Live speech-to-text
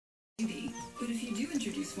But if you do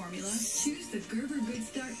introduce formula, choose the Gerber Good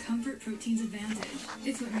Start Comfort Proteins Advantage.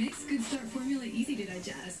 It's what makes Good Start formula easy to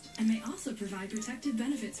digest and may also provide protective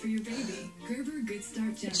benefits for your baby. Gerber Good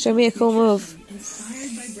Start Gentle. Show me a cool move.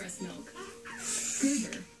 Inspired by breast milk.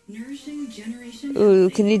 Gerber, nourishing generation. Ooh,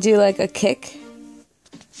 can you do like a kick?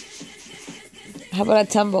 How about a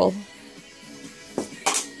tumble?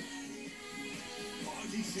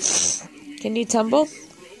 Can you tumble?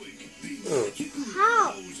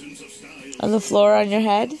 How? On the floor on your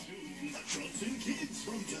head?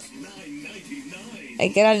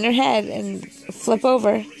 Like get on your head and flip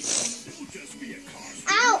over.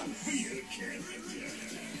 Ow!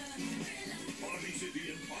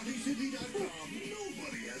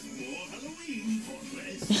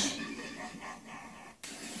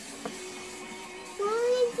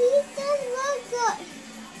 Mommy, these don't look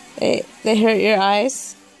good. They hurt your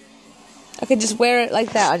eyes? Okay, just wear it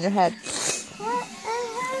like that on your head. What?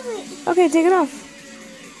 Hurry. Okay, take it off.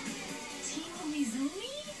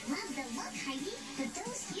 Love the look, Heidi, but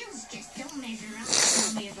those heels just don't measure up.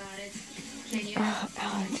 Tell me about it. Can you?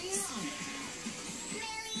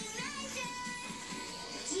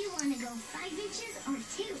 Do you want to go 5 inches or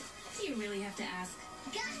 2? Do you really have to ask?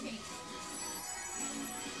 Got it.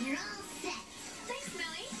 You're all set. Thanks,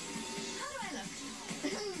 Millie. How do I look?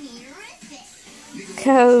 Terrific.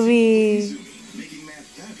 Kobe.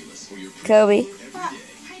 Kobe.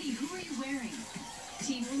 Heidi, who are you wearing?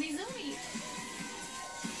 Team Umizoomi.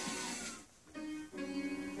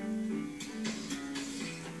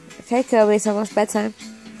 Okay, Kobe, it's almost bedtime.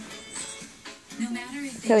 No matter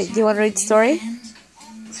if Kobe, do you want to read the story? Yes,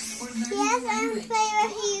 I'm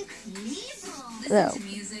favorite. No.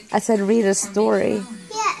 I said read a story.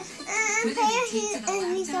 Yes, I'm favorite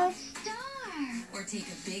and resource. Or take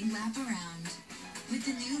a big lap around. With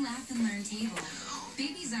the new Laugh and Learn table,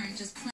 babies aren't just playing.